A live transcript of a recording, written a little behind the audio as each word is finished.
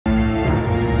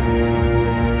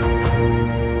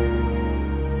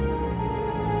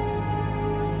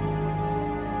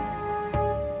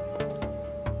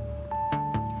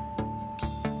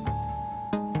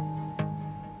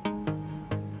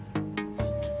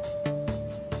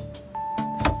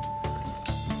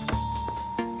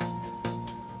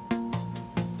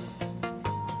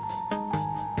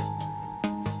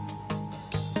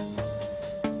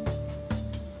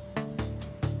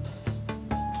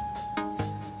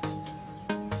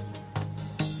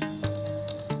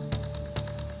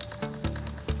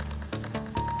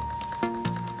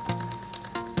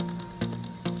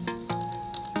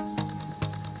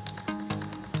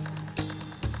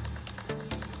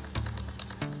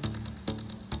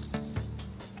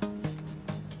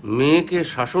মেয়েকে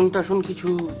শাসন টাসন কিছু?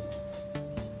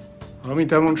 আমি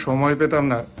তেমন সময় পেতাম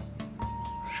না।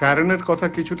 শ্যারনের কথা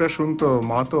কিছুটা শুনতো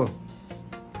মা তো।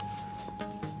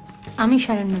 আমি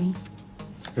শ্যারন নই।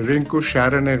 রিঙ্কু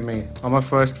শ্যারনের মেয়ে, আমার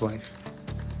ফার্স্ট ওয়াইফ।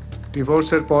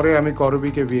 ডিভোর্সের পরে আমি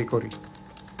করবীকে বিয়ে করি।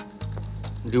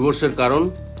 ডিভোর্সের কারণ?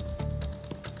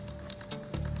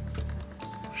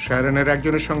 শ্যারনের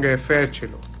একজনের সঙ্গে অ্যাফেয়ার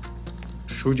ছিল,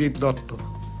 সুজিত দত্ত।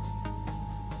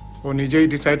 ও নিজেই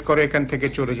ডিসাইড করে এখান থেকে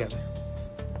চলে যাবে।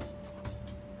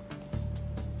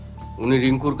 উনি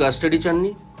রিঙ্কুর কাস্টাডি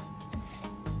চাননি?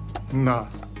 না,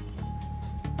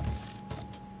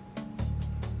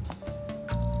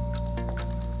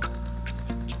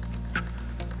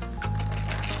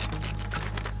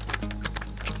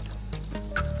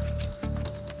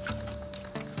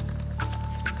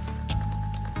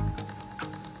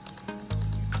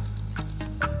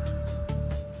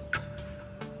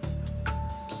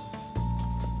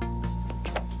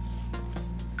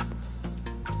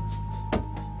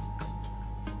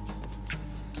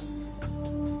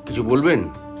 কিছু বলবেন?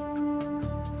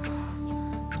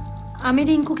 আমি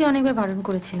রিঙ্কুকে অনেকবার বারণ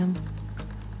করেছিলাম।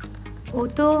 ও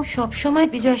তো সবসময়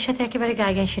বিজয়ের সাথে একেবারে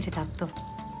গায়ে গায়ে সেটে থাকতো।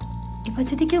 এবার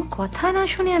যদি কেউ কথা না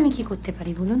শুনে আমি কি করতে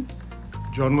পারি বলুন?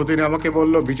 জন্মদিনে আমাকে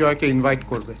বলল বিজয়কে ইনভাইট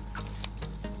করবে।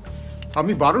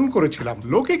 আমি বারণ করেছিলাম,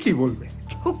 লোকে কি বলবে।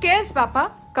 হু কেয়ার্স বাপা,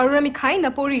 কারোর আমি খাই না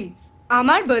পড়ি।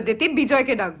 আমার বার্থডেতে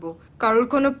বিজয়কে ডাকবো, কারোর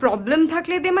কোনো প্রবলেম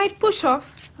থাকলে দে মাইট পুশ অফ।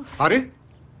 আরে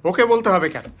ওকে বলতে হবে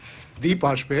কেন? দীপ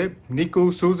আসবে, নিকু,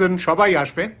 সুজন সবাই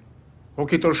আসবে। ও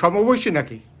কি তোর সমবয়সী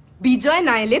নাকি? বিজয়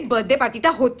না এলে বার্থডে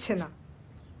পার্টিটা হচ্ছে না।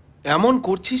 এমন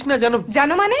করছিস না যেন।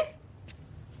 জানো মানে?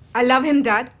 I love him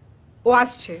dad. ও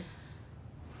আসছে।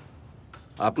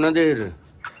 আপনাদের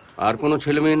আর কোনো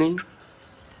ছেলে মেয়ে নেই?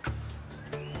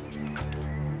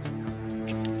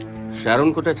 শ্যারন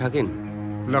কোথায় থাকেন?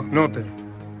 লখনৌতে।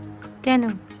 কেন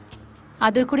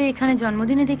আদর করে এখানে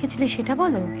জন্মদিনে রেখেছিলে সেটা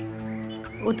বলো।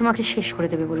 ও তোমাকে শেষ করে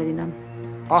দেবে বলে দিলাম।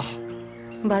 আহ,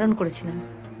 বারণ করেছিলাম,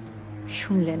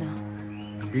 শুনলে না।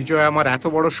 বিজয় আমার এত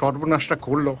বড় সর্বনাশটা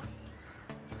করলো,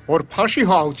 ওর ফাঁসি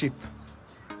হওয়া উচিত।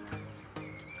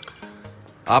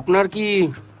 আপনার কি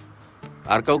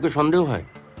আর কাউকে সন্দেহ হয়?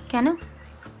 কেন?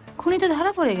 খুনি তো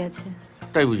ধরা পড়ে গেছে।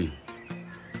 তাই বুঝি?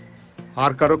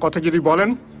 আর কারো কথা যদি বলেন,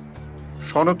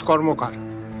 সনৎ কর্মকার।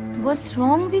 হোয়াটস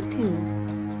রং উইথ ইউ?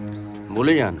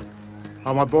 বলে যান।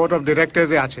 আমার বোর্ড অফ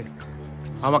ডিরেক্টরসে আছে,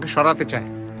 আমাকে সরাতে চায়।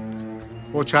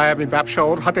 ও চায় আমি ব্যবসা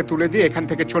ওর হাতে তুলে দিয়ে এখান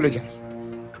থেকে চলে যাই।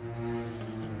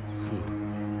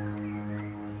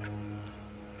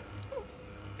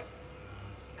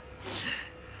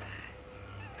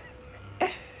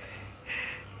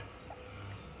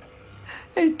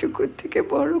 এইটুকু থেকে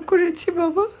বড় করেছি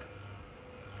বাবা,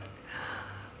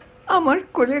 আমার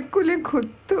কোলে কোলে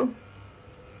ঘুরতো।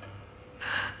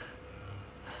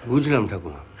 বুঝলাম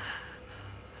ঠাকুমা।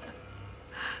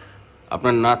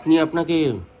 আপনার নাতনি আপনাকে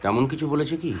তেমন কিছু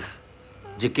বলেছে কি,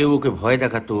 যে কেউ ওকে ভয়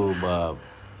দেখাতো বা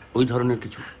ওই ধরনের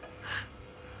কিছু?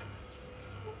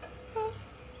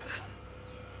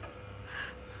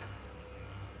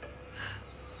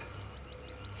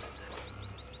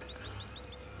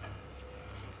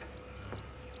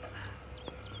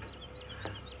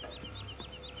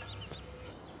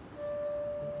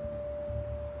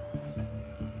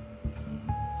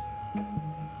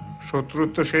 শত্রুর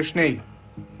তো শেষ নেই।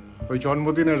 ওই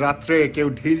জন্মদিনের রাত্রে কেউ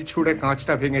ঢিল ছুঁড়ে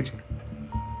কাঁচটা ভেঙেছে।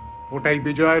 ওটাই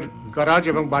বিজয়ের গ্যারাজ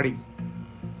এবং বাড়ি।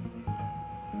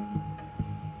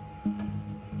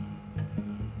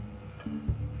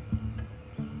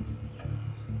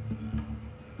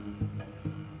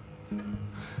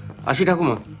 আসি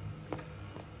ঠাকুমা।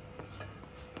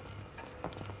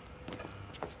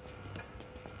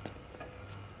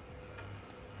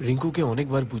 রিঙ্কুকে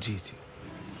অনেকবার বুঝিয়েছি।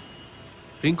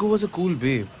 রিঙ্কু ওয়াজ এ কুল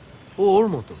বেব। ও ওর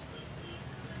মতো,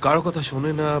 কারো কথা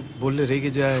শোনে না, বললে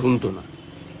রেগে যায়। শুনতো না?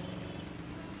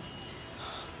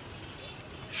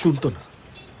 শুনতো না।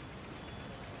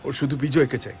 ওর শুধু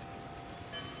বিজয়কে চাই।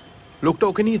 লোকটা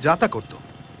ওকে নিয়ে যাতা করতো,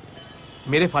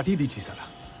 মেরে ফাটিয়ে দিচ্ছি সালা।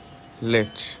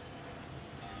 লেট,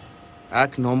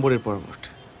 1 নম্বরের পরবর্ত।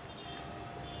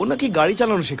 ও নাকি গাড়ি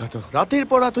চালানো শেখাতো, রাতের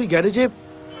পর রাত ওই গ্যারেজে।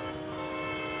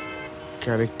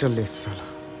 ক্যারেক্টারলেস সালা।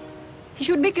 He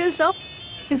should be killed, sir.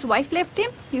 His wife left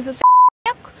him. He's a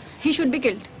he should be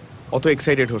killed. অত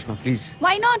এক্সাইটেড হোস না প্লিজ।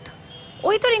 Why not?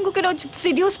 ওই তো রিঙ্কুকে রোজ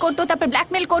সিডিউস করতো, তারপর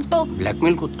ব্ল্যাকমেল করতো।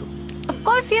 ব্ল্যাকমেল করতো? Of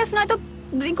course yes, নয় তো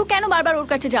রিঙ্কু কেন বারবার ওর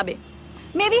কাছে যাবে?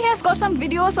 Maybe he has got some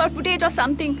videos or footage or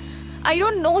something. I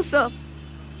don't know, sir.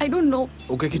 I don't know.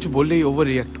 ওকে কিছু বললেই ওভার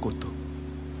রিঅ্যাক্ট করতো।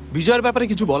 বিজয়ের ব্যাপারে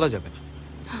কিছু বলা যাবে না।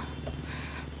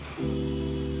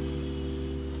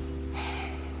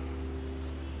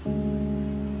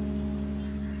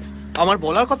 আমার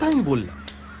বলার কথা আমি বললাম,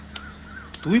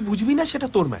 তুই বুঝবি না সেটা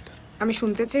তোর ম্যাটার। আমি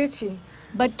শুনতে চেয়েছি।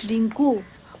 বাট রিঙ্কু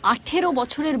 18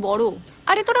 বছরের বড়।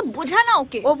 আরে তোরা বোঝা না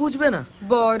ওকে। ও বুঝবে না।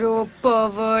 বড়,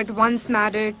 পারভার্ট, ওয়ান্স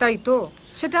ম্যারিড, তাই তো?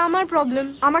 সেটা আমার প্রবলেম,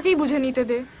 আমাকেই বুঝে নিতে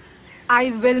দে। আই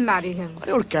উইল ম্যারি হিম।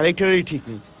 আরে ওর ক্যারেক্টারই ঠিক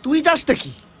নেই, তুই যাসটা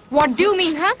কি? What do you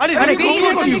mean? হ্যাঁ, আরে বেরিয়ে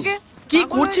যা এখান থেকে। কি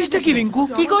করছিসটা কি রিঙ্কু?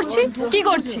 কি করছি? কি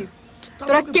করছি?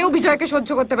 তোরা কেউ বিজয়কে সহ্য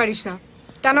করতে পারিস না।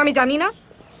 কেন আমি জানি না?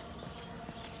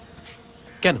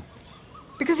 কেন?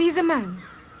 Because he is a man.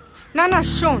 না না,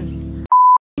 শোন,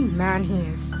 ম্যান হি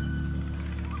ইজ।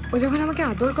 ও যখন আমাকে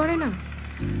আদর করে না,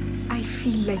 I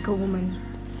feel like a woman.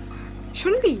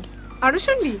 শুনবি? আরো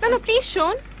শুনবি? না না, প্লিজ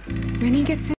শোন। when he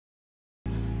gets in,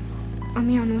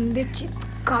 আমি আনন্দে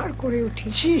চিৎকার করে উঠি।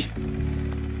 ছি,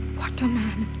 হোয়াট আ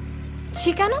ম্যান। ছি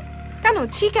কেন? কেন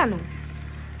ছি কেন?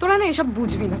 তোরা না এসব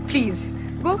বুঝবি না, please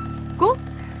go go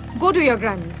go to your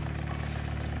গ্র্যানিজ,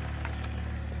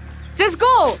 just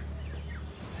go.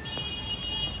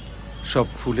 সব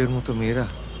ফুলের মতো মেয়েরা,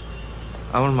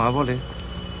 আমার মা বলে,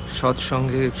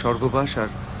 সৎসঙ্গে স্বর্গবাস আর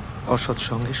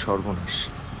অসৎসঙ্গে সর্বনাশ।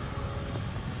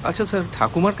 আচ্ছা স্যার,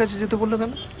 ঠাকুমার কাছে যেতে বললো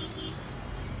কেন?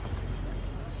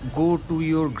 Go to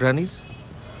your গ্র্যানিজ।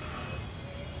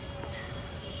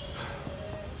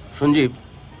 সঞ্জীব,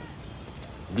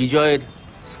 বিজয়ের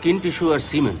স্কিন টিস্যু আর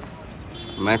সিমেন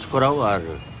ম্যাচ করাও, আর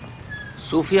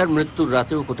সোফিয়ার মৃত্যুর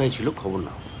রাতেও কোথায় ছিল খবর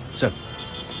নাও। স্যার।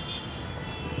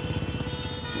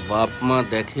 বাপ মা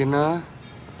দেখে না,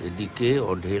 এদিকে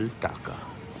অঢেল টাকা।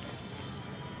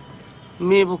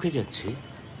 মেয়ে বকে যাচ্ছে।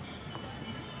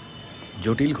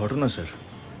 জটিল ঘটনা স্যার।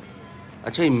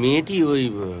 আচ্ছা, এই মেয়েটি ওই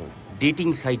ডেটিং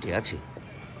সাইটে আছে?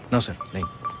 না স্যার, নেই।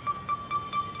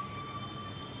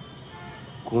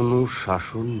 কোনো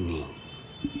শাসন নেই।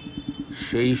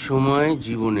 সেই সময়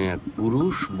জীবনে এক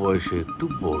পুরুষ, বয়সে একটু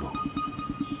বড়,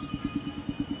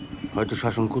 হয়তো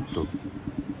শাসন করত,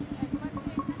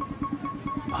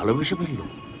 ভালোবেসে ফেলল।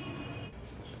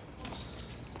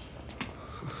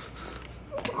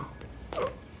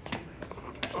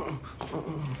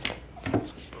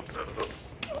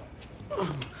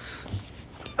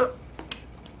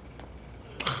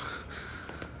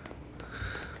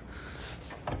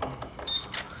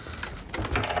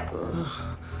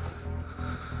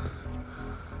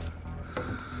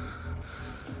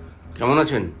 কেমন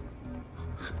আছেন?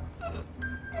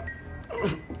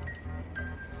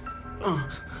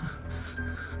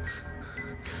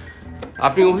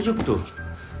 আপনি অভিযুক্ত,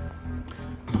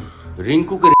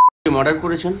 রিঙ্কুকে মার্ডার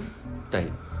করেছেন, তাই?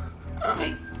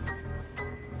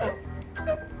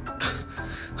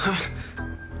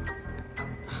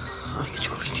 আমি কিছু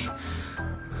করিনি।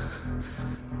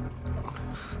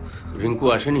 রিঙ্কু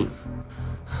আসেনি?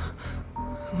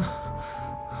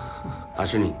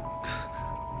 আসেনি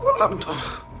বললাম তো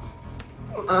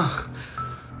না।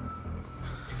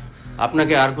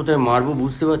 আপনাকে আর কোথায় মারবো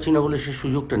বুঝতে পারছি না বলে সে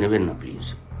সুযোগটা নেবেন না প্লিজ।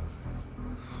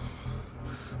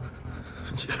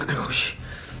 যেখানে খুশি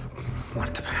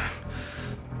মারতে পারেন,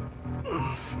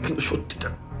 কিন্তু সত্যিটা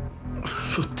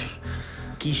সত্যি।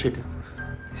 কি সেটা?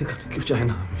 এখানে কেউ চায়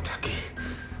না আমি থাকি।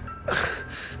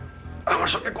 আমার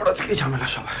সঙ্গে গোড়া থেকেই ঝামেলা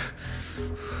সবার।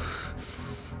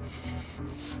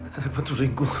 একমাত্র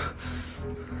রিঙ্কু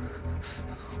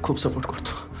খুব সাপোর্ট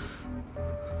করতো,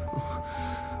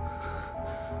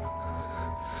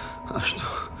 আসতো,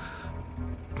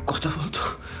 কথা বলতো,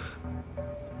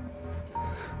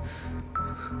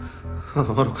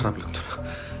 আমারও খারাপ লাগতো না।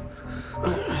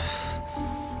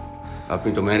 আপনি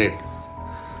তো ম্যারিড।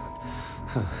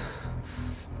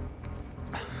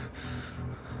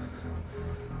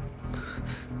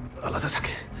 আলাদা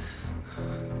থাকে।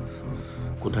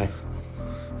 কোথায়?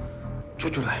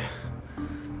 চুচুড়ায়,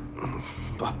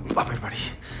 বাপের বাড়ি।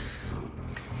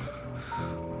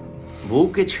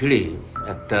 বউকে ছেড়ে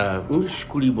একটা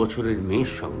 19-20 বছরের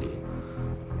মেয়ের সঙ্গে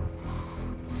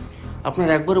আপনার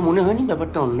একবারও মনে হয়নি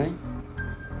ব্যাপারটা অন্যায়?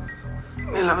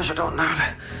 মেলামেশাটা অন্যায় হলে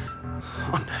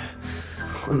অন্যায়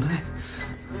অন্যায়।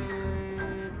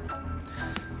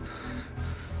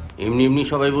 এমনি এমনি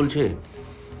সবাই বলছে।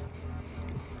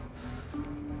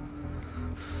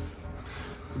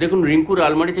 দেখুন, রিঙ্কুর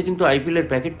আলমারিতে কিন্তু আইপিএলের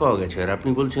প্যাকেট পাওয়া গেছে, আর আপনি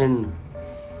বলছেন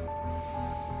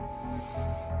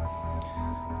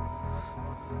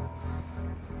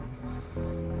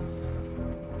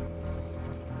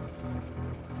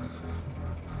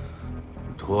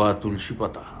ধোয়া তুলসী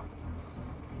পাতা।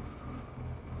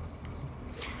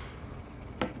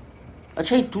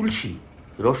 আচ্ছা, এই তুলসী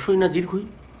রস্বই না দীর্ঘই?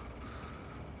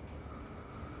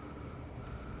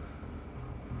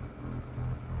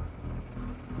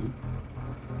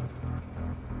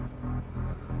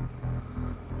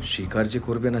 স্বীকার যে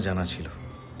করবে না জানা ছিল।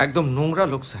 একদম নোংরা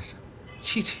লোক স্যার।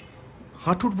 ছি ছি।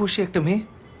 হাঁটুর বসে একটা মেয়ে।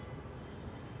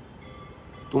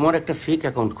 তোমার একটা ফেক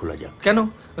অ্যাকাউন্ট খোলা যাক। কেন?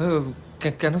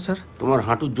 কেন স্যার? তোমার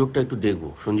হাঁটুর জোরটা একটু দেখবো।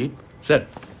 সঞ্জীব স্যার,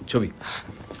 ছবি।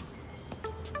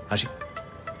 হাসি।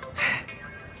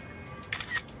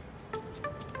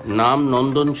 নাম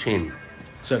নন্দন সেন।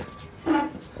 স্যার।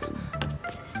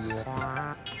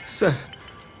 স্যার,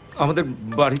 আমাদের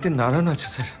বাড়িতে নারায়ণ আছে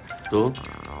স্যার। তো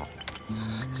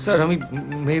স্যার, আমি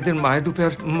মেয়েদের মায়ের রূপে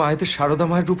আর মায়েদের সারদা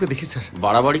মায়ের রূপে দেখি স্যার।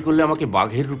 বাড়াবাড়ি করলে আমাকে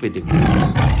বাঘের রূপে দেখবে।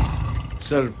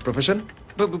 Sir, profession?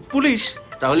 পুলিশ।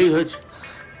 তাহলেই হয়েছে।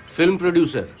 Film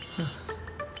producer.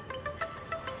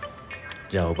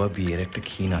 যাও বা, বিয়ের একটা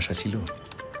ক্ষীণ আশা ছিল।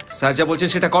 স্যার যা বলছেন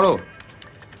সেটা করো।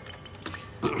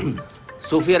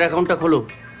 সোফিয়ার অ্যাকাউন্টটা খোলো।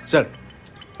 স্যার।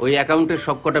 ওই অ্যাকাউন্টের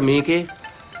সবকটা মেয়েকে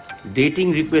ডেটিং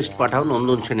রিকোয়েস্ট পাঠাও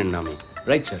নন্দন সেনের নামে।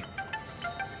 Right sir.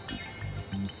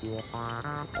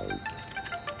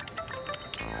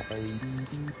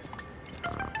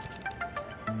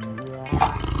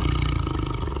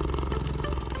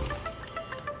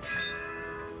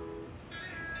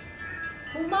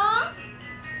 হুমা,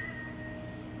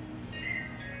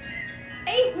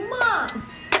 এই হুমা।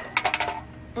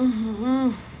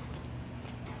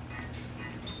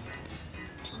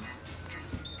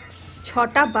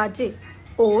 6টা বাজে,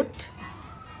 ওঠ।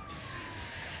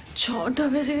 6টা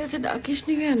বেজে গেছে,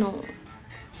 ডাকিসনি কেন?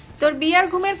 তোর বিয়ার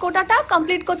ঘুমের কোটাটা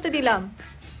কমপ্লিট করতে দিলাম।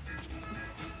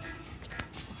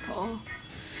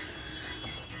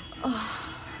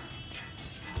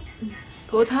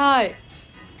 কোথায়?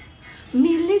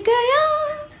 मिल गया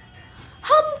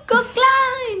हमको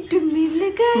क्लाइंट मिल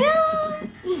गया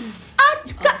आज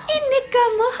का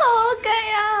इनकम हो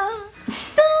गया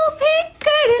तू भी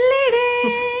कर ले रे।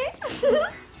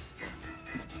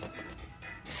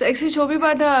 সেক্সি ছবি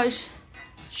পাঠাস।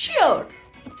 श्योर।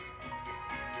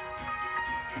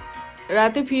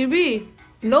 রাতে ফিরবি?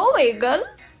 नो वे गर्ल,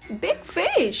 बिग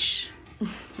फिश।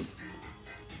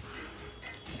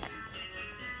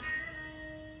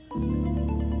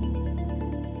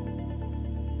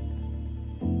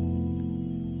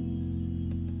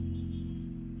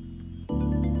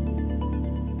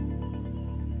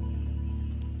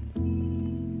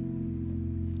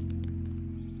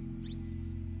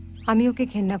 আমি ওকে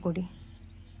ঘেন্না করি।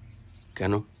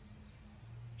 কেন?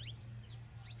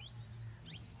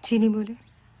 চিনি বলে।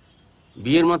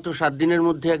 বিয়ের মাত্র 7 দিনের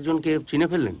মধ্যে একজনকে চিনে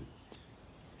ফেললেন?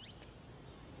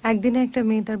 একদিনে একটা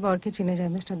মেয়ে তার বরকে চিনে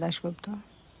যায় মিস্টার দাশগুপ্ত।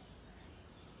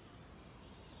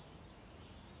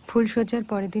 ফুলসজ্জার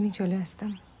পরের দিনই চলে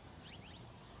আসতাম।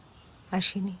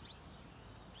 আসিনি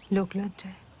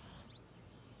লোকলজ্জায়।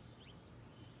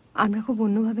 আমরা খুব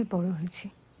অন্যভাবে বড় হয়েছি।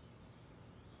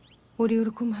 ওরই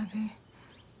ওরকম ভাবে।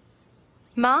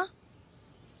 মা,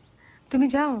 তুমি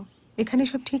যাও, এখানে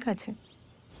সব ঠিক আছে।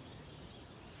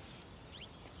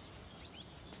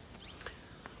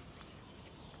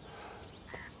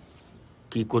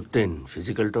 কি করতেন?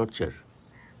 Physical torture?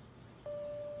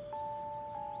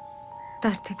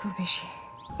 তার থেকেও বেশি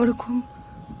ওরকম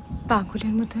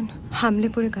পাগলের মতন হামলে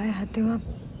পড়ে গায়ে হাত দেওয়া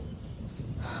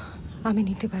আমি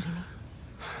নিতে পারিনি।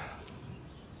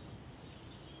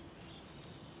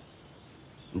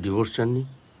 ডিভোর্স চাননি?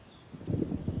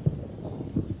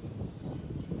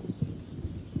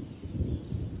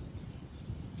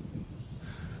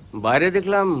 বাইরে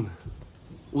দেখলাম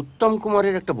উত্তম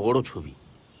কুমারের একটা বড় ছবি।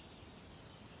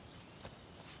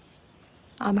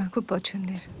 আমার খুব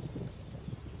পছন্দের।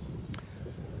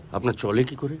 আপনার চলে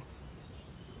কি করে?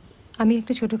 আমি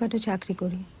একটা ছোটখাটো চাকরি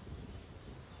করি।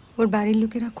 ওর বাড়ির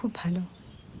লোকেরা খুব ভালো,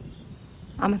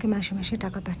 আমাকে মাসে মাসে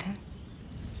টাকা পাঠায়।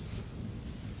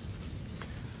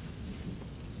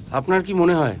 আপনার কি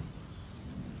মনে হয়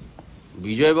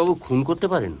বিজয়বাবু খুন করতে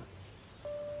পারেন?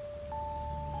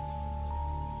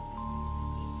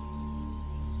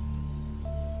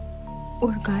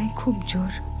 ওর গায়ে খুব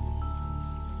জোর।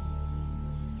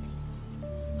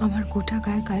 আমার গোটা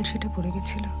গায়ে কাল সেটা পড়ে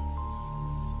গেছিল,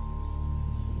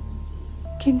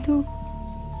 কিন্তু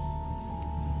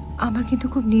আমার কিন্তু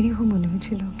খুব নিরীহ মনে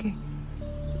হয়েছিল ওকে।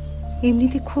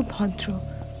 এমনিতে খুব ভদ্র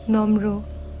নম্র,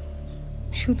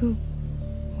 শুধু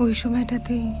ওই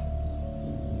সময়টাতে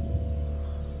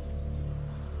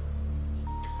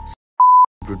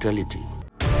ব্রুটালিটি।